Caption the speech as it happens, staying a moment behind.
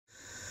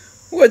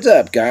What's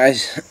up,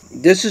 guys?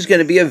 This is going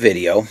to be a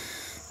video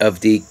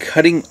of the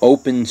cutting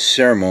open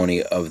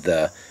ceremony of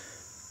the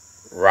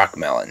rock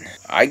melon.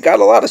 I got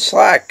a lot of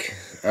slack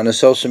on the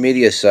social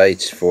media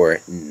sites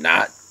for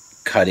not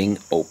cutting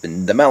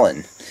open the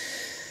melon.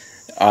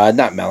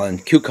 Not melon,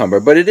 cucumber,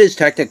 but it is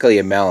technically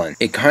a melon.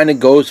 It kind of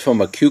goes from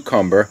a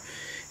cucumber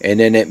and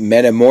then it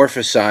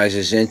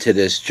metamorphosizes into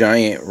this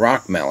giant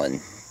rock melon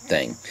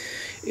thing.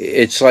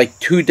 It's like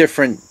two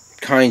different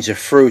kinds of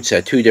fruits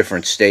at two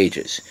different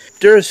stages.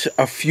 There's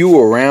a few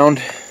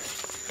around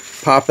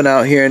popping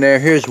out here and there.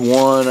 Here's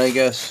one, I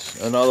guess.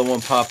 Another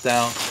one popped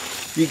out.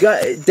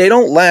 They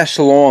don't last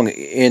long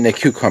in the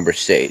cucumber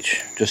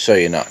stage, just so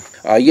you know.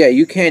 Yeah,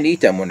 you can't eat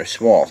them when they're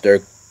small.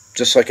 They're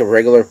just like a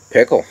regular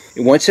pickle.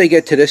 Once they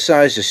get to this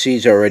size, the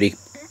seeds are already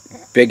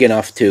big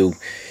enough to...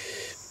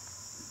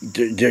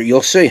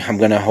 You'll see. I'm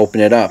going to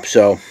open it up.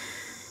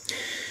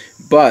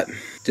 But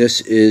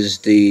this is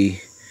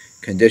the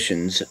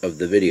conditions of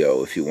the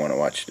video if you want to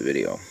watch the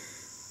video.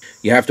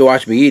 You have to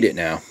watch me eat it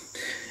now,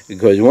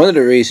 because one of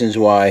the reasons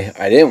why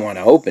I didn't want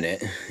to open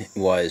it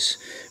was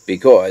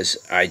because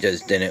I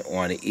just didn't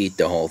want to eat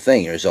the whole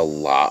thing. There's a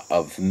lot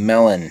of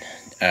melon,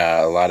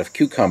 a lot of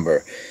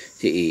cucumber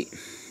to eat.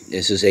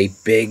 This is a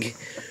big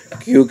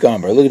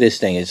cucumber. Look at this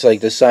thing. It's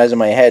like the size of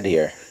my head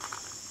here.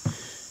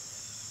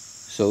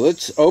 So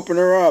let's open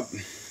her up.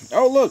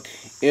 Oh, look,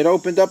 it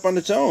opened up on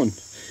its own.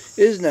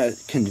 Isn't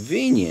that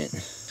convenient?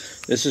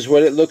 This is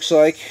what it looks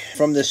like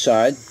from this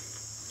side.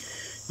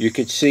 You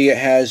could see it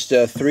has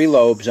the 3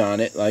 lobes on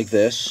it, like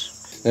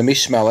this. Let me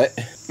smell it.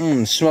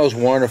 It smells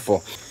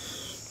wonderful.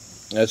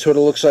 That's what it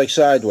looks like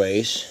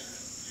sideways.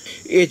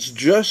 It's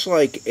just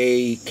like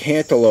a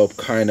cantaloupe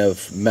kind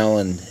of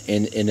melon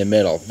in the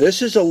middle.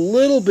 This is a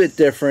little bit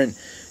different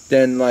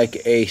than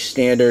like a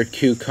standard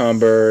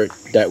cucumber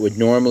that would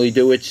normally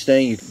do its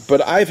thing.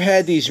 But I've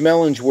had these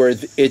melons where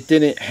it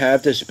didn't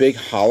have this big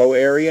hollow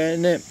area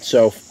in it,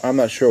 so I'm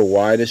not sure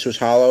why this was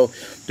hollow.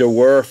 There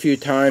were a few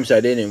times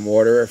I didn't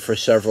water it for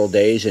several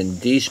days, and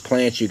these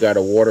plants you got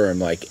to water them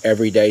like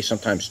every day,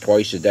 sometimes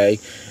twice a day,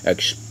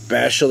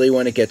 especially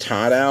when it gets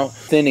hot out.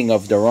 Thinning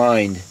of the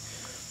rind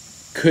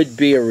could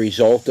be a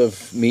result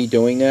of me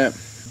doing that.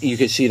 You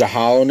can see the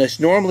hollowness.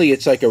 Normally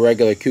it's like a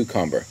regular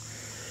cucumber.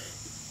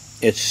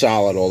 It's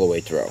solid all the way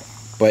through,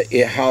 but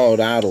it hollowed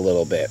out a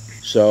little bit.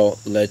 So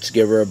let's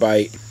give her a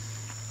bite.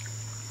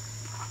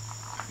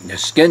 The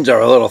skins are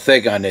a little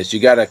thick on this. You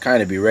got to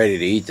kind of be ready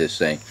to eat this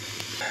thing.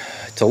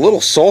 It's a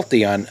little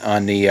salty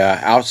on the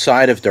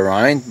outside of the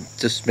rind.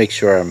 Just make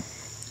sure I'm...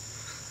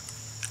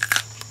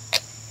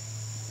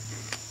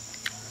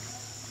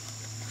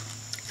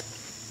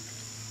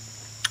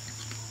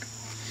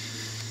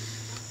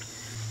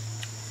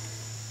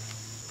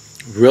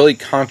 Really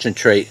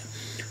concentrate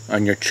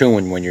on your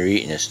chewing when you're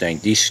eating this thing.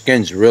 These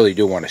skins really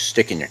do want to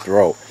stick in your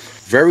throat.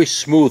 Very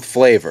smooth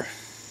flavor.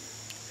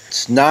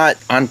 It's not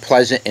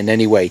unpleasant in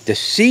any way. The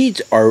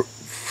seeds are,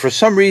 for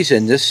some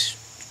reason, this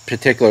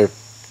particular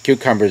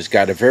cucumber's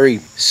got a very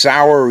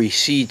soury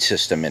seed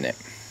system in it.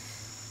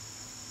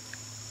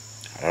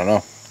 I don't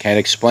know. Can't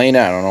explain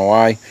it. I don't know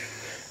why.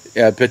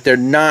 But they're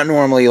not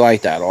normally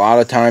like that. A lot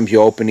of times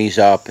you open these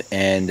up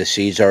and the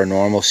seeds are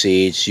normal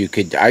seeds.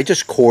 I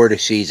just core the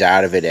seeds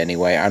out of it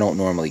anyway.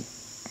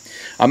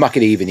 I'm not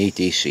going to even eat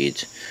these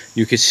seeds.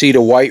 You can see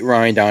the white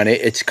rind on it.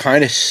 It's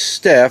kind of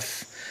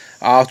stiff.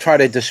 I'll try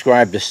to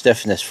describe the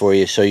stiffness for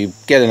you so you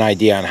get an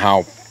idea on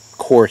how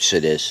coarse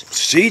it is.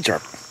 Seeds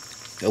are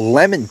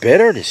lemon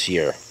bitter this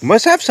year. It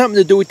must have something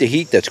to do with the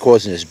heat that's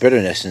causing this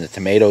bitterness in the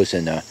tomatoes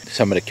and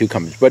some of the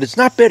cucumbers. But it's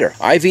not bitter.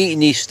 I've eaten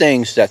these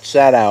things that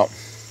sat out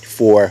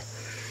for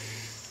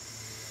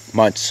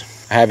months.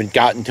 I haven't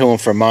gotten to them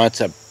for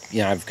months.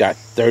 I've got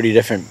 30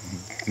 different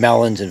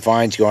melons and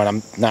vines going.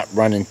 I'm not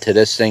running to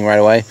this thing right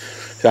away,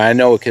 so I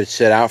know it could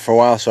sit out for a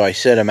while, so I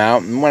sit them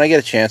out, and when I get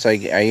a chance I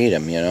eat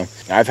them.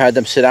 I've had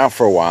them sit out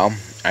for a while.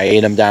 I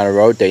ate them down the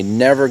road. They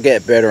never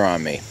get bitter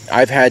on me.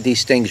 I've had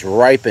these things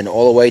ripen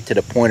all the way to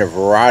the point of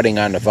rotting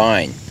on the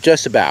vine,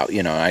 just about.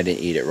 I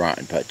didn't eat it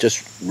rotten, but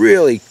just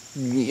really,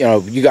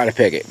 you got to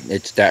pick it.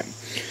 It's that.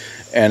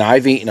 And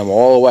I've eaten them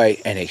all the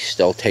way and they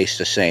still taste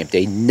the same.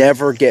 They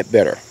never get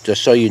bitter,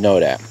 just so you know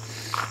that.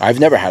 I've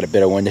never had a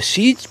bitter one. The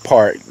seeds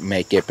part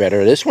may get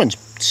bitter. This one's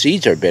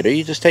seeds are bitter.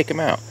 You just take them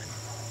out.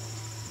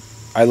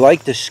 I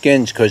like the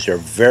skins because they're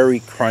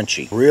very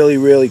crunchy. Really,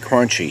 really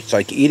crunchy. It's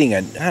like eating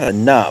not a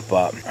nut,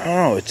 but I don't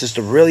know. It's just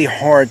a really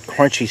hard,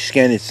 crunchy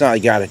skin. It's not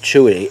like you got to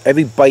chew it.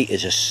 Every bite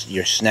is just,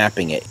 you're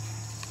snapping it.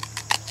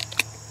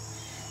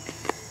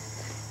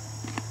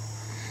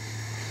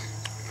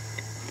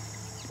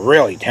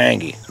 Really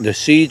tangy. The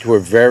seeds were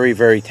very,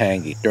 very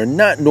tangy. They're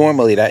not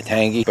normally that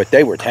tangy, but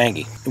they were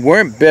tangy. They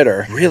weren't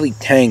bitter, really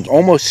tangy,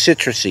 almost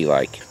citrusy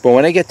like. But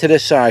when I get to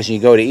this size and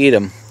you go to eat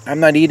them,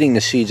 I'm not eating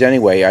the seeds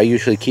anyway. I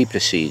usually keep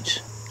the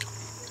seeds.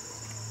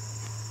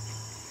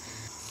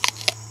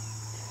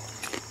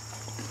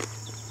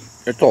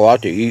 It's a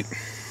lot to eat.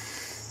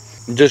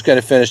 I'm just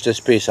going to finish this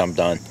piece. I'm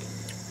done.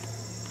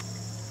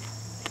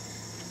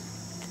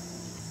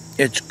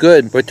 It's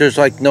good, but there's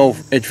like no,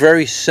 it's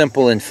very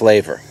simple in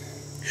flavor,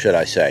 should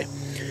I say.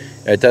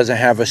 It doesn't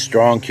have a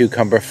strong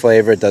cucumber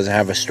flavor. It doesn't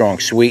have a strong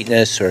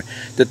sweetness, or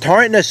the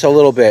tartness a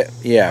little bit,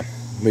 yeah,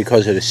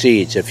 because of the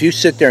seeds. If you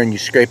sit there and you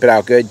scrape it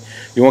out good,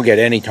 you won't get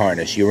any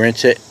tartness. You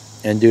rinse it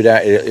and do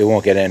that, it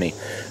won't get any.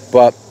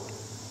 But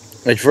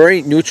it's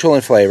very neutral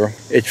in flavor.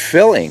 It's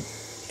filling.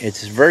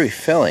 It's very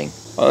filling.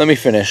 Well, let me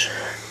finish.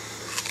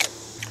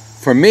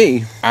 For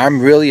me,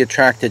 I'm really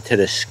attracted to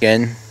the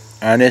skin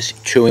on this,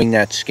 chewing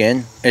that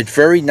skin. It's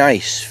very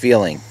nice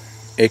feeling.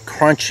 That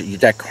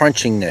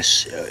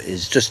crunchiness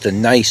is just a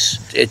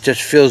nice, it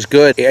just feels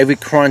good. Every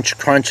crunch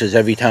crunches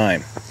every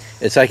time.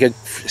 It's like a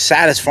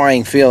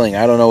satisfying feeling.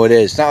 I don't know what it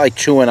is. It's not like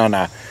chewing on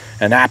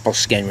an apple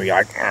skin where you're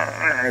like,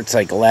 it's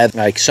like leather.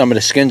 Like some of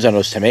the skins on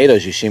those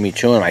tomatoes, you see me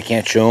chewing, I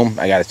can't chew them.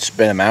 I got to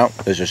spit them out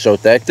because they're so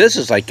thick. This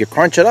is like you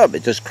crunch it up.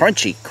 It's just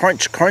crunchy,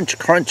 crunch, crunch,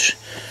 crunch.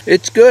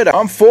 It's good.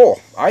 I'm full.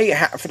 I eat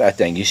half of that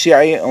thing. You see,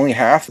 I eat only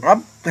half.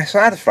 I'm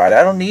satisfied.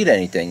 I don't need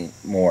anything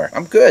more.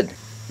 I'm good.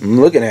 I'm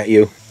looking at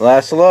you.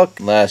 Last look.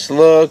 Last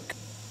look.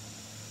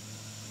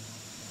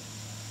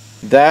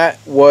 That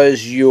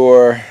was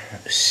your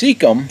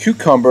Sikkim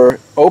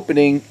Cucumber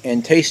opening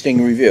and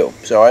tasting review.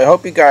 So I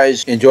hope you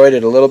guys enjoyed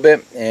it a little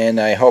bit, and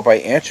I hope I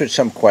answered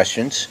some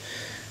questions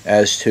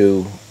as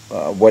to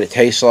what it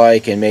tastes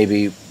like and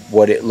maybe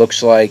what it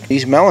looks like.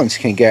 These melons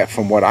can get,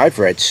 from what I've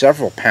read,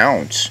 several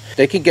pounds.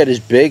 They can get as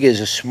big as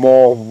a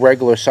small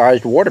regular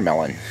sized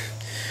watermelon.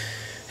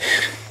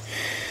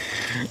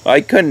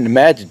 I couldn't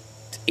imagine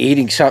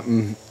eating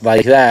something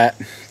like that,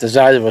 the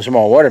size of a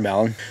small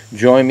watermelon.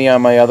 Join me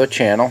on my other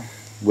channel,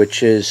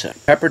 which is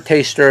Pepper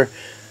Taster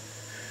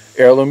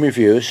Heirloom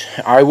Reviews.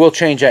 I will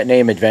change that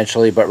name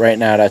eventually, but right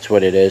now that's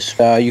what it is.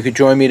 You could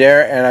join me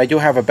there, and I do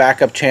have a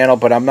backup channel,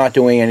 but I'm not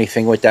doing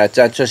anything with that.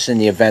 That's just in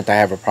the event I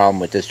have a problem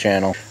with this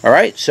channel.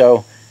 Alright,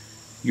 so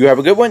you have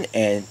a good one,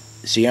 and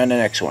see you on the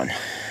next one.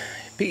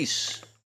 Peace.